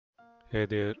Hey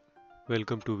there,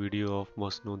 welcome to video of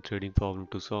most known threading problem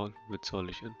to solve with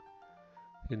solution.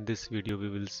 In this video we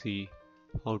will see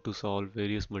how to solve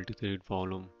various multi-threaded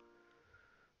problem.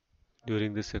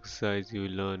 During this exercise you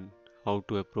will learn how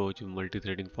to approach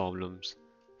multi-threading problems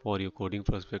for your coding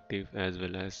perspective as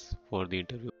well as for the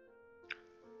interview.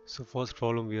 So first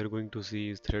problem we are going to see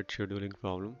is thread scheduling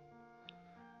problem.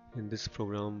 In this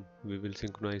program we will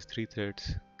synchronize three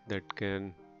threads that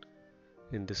can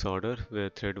in this order where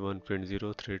thread 1 print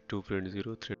 0, thread 2 print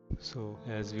 0, thread. So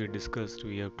as we discussed,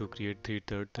 we have to create three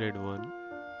thread 1,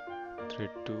 thread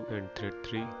 2 and thread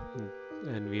 3,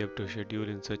 and we have to schedule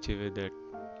in such a way that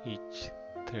each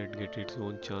thread get its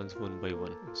own chance one by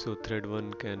one. So thread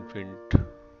 1 can print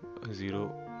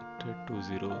 0, thread 2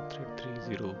 0, thread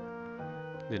 3 0,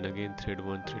 then again thread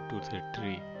 1, thread 2, thread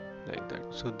 3, like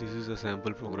that. So this is a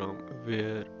sample program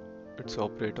where it's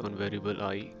operate on variable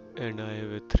I, and I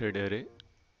have a thread array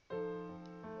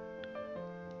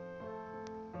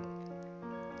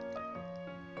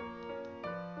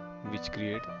which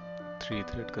create three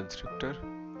thread constructor,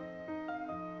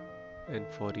 and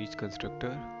for each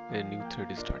constructor a new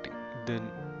thread is starting. Then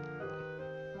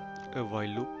a while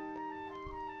loop.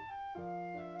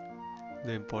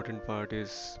 The important part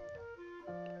is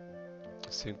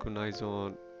synchronize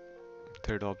on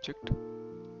thread object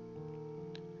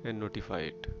and notify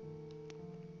it.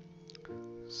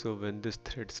 So when this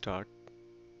thread start,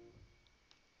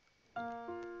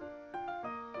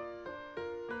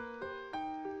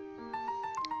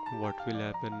 what will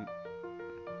happen,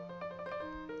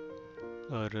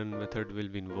 a run method will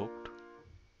be invoked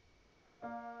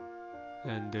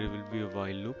and there will be a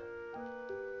while loop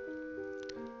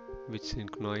which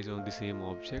synchronize on the same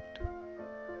object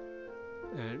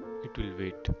and it will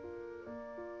wait.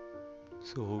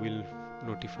 So who will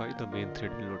notify? The main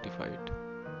thread will notify it.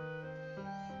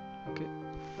 Okay,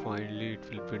 finally it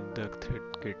will print the thread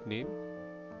get name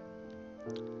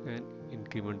and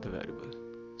increment the variable.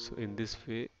 So in this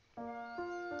way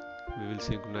we will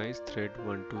synchronize thread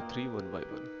 1 2 3 one by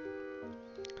one.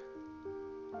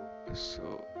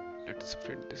 So let's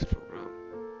print this program.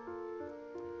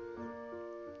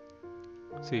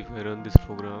 So if I run this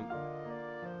program,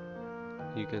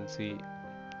 you can see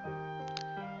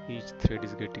each thread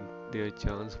is getting their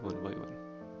chance one by one.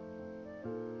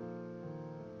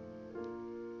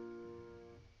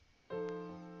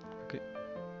 Okay.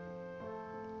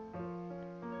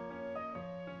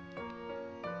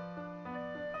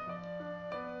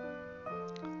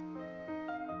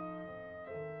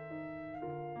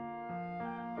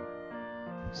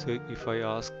 So if I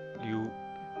ask you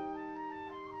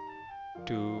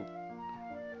to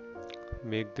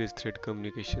make this thread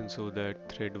communication so that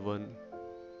thread 1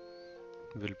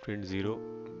 will print 0,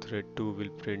 thread 2 will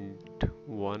print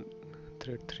 1,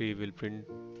 thread 3 will print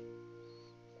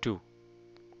 2.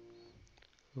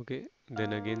 Okay,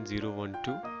 then again 0 1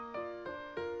 2,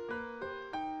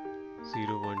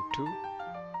 0 1 2,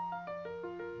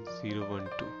 0 1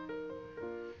 2.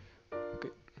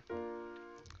 Okay,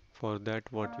 for that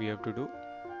what we have to do,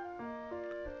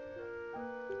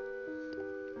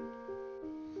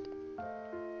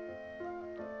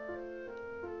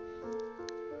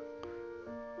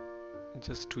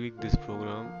 just tweak this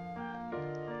program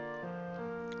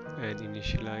and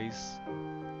initialize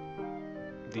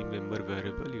the member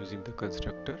variable using the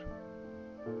constructor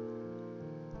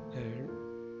and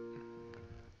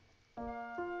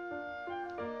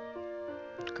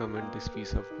comment this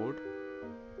piece of code.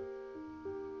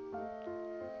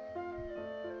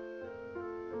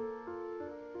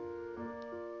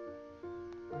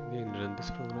 Again run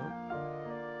this program.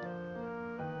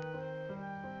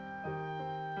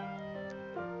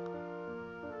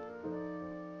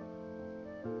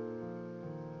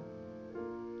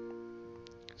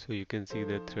 So you can see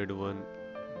that thread 1,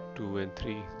 2 and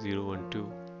 3, 0 1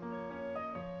 2,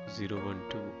 0 1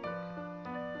 2,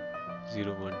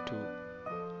 0 1 2,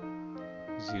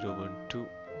 0 1 2,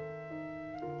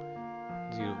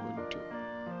 0 1 2.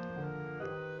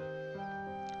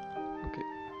 Okay,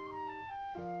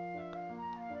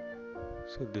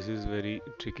 so this is very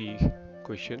tricky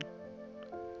question.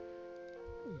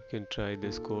 You can try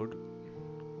this code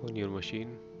on your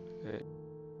machine.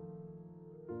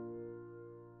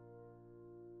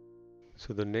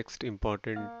 So the next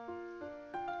important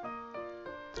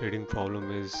threading problem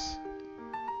is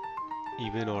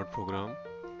even odd program.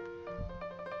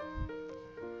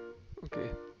 Okay,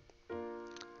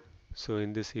 so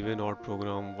in this even odd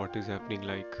program what is happening,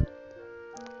 like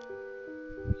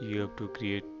you have to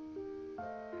create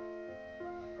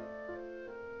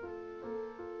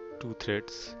two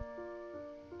threads,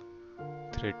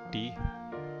 thread T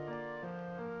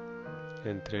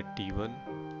and thread T1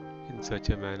 in such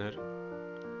a manner,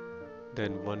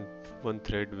 then one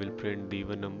thread will print the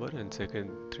even number and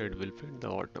second thread will print the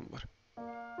odd number.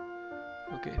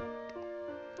 Okay,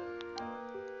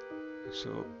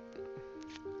 so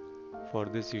for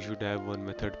this you should have one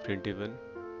method print even,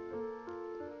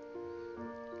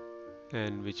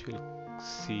 and which will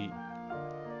see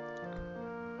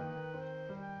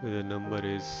whether the number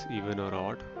is even or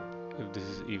odd. If this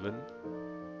is even,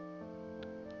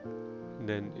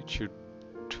 then it should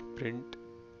print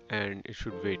and it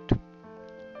should wait.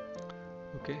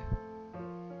 Okay,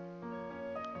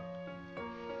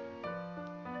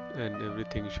 and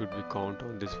everything should be count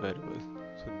on this variable.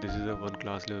 So this is a one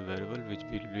class level variable which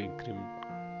will be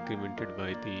incremented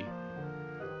by the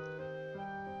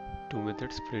two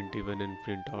methods, print even and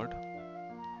print odd.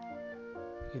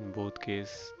 In both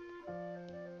cases,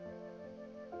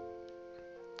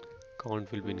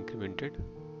 count will be incremented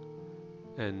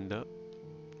and the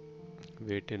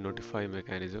wait and notify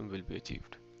mechanism will be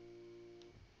achieved.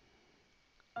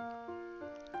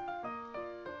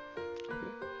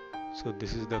 Okay. So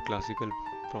this is the classical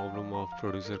problem of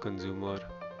producer consumer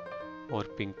or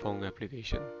ping pong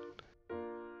application.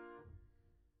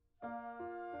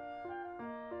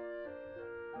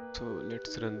 So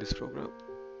let's run this program.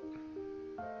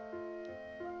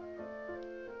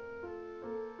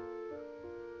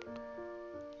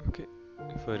 Okay,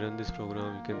 if I run this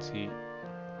program, you can see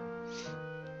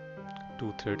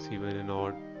two threads even and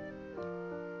odd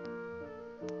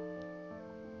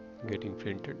getting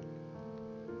printed.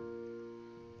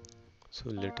 So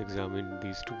let's examine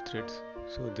these two threads.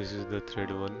 So this is the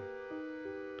thread 1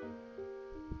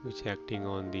 which acting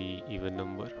on the even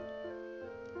number,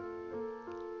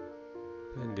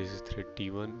 and this is thread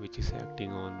T1 which is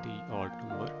acting on the odd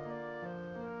number,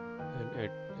 and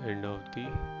at end of the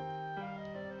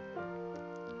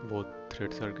both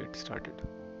threads are get started.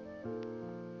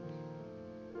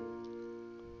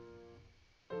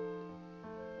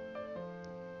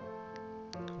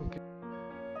 Okay.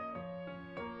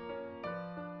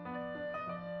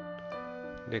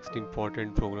 Next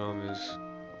important program is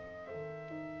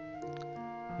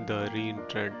the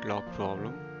Reentrant lock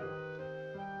problem.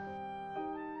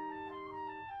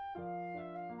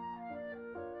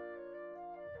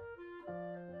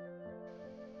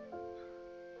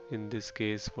 In this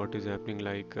case, what is happening,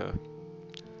 like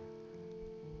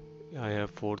I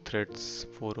have four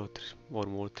or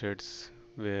more threads,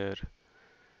 where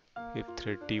if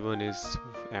thread T1 is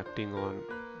acting on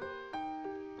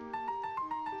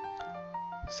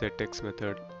setX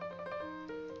method,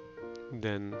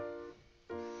 then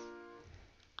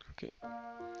okay,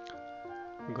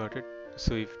 got it.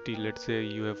 So if let's say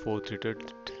you have four thread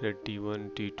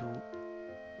T1, T2,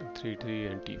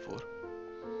 T3 and T4.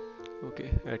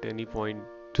 Okay, at any point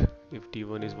if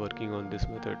T1 is working on this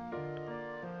method,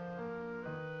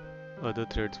 other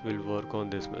threads will work on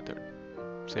this method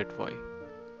set Y.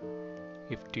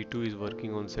 If T2 is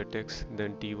working on set X,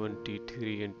 then T1,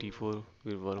 T3 and T4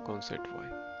 will work on set Y.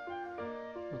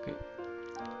 Okay,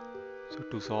 so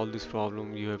to solve this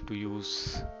problem you have to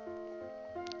use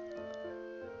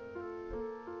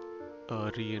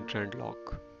a reentrant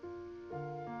lock.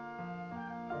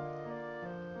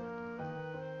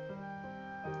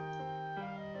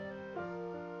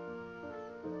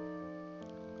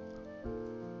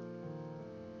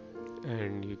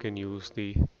 And you can use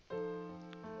the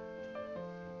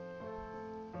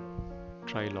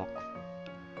try lock,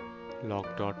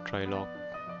 lock.try lock,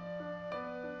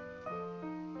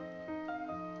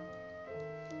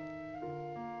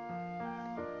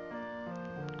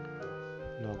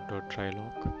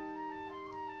 lock.try-lock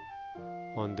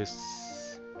on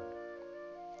this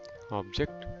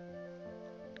object.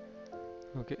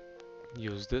 Okay,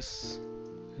 use this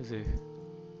as a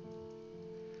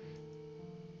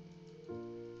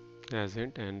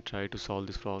int and try to solve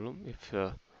this problem. If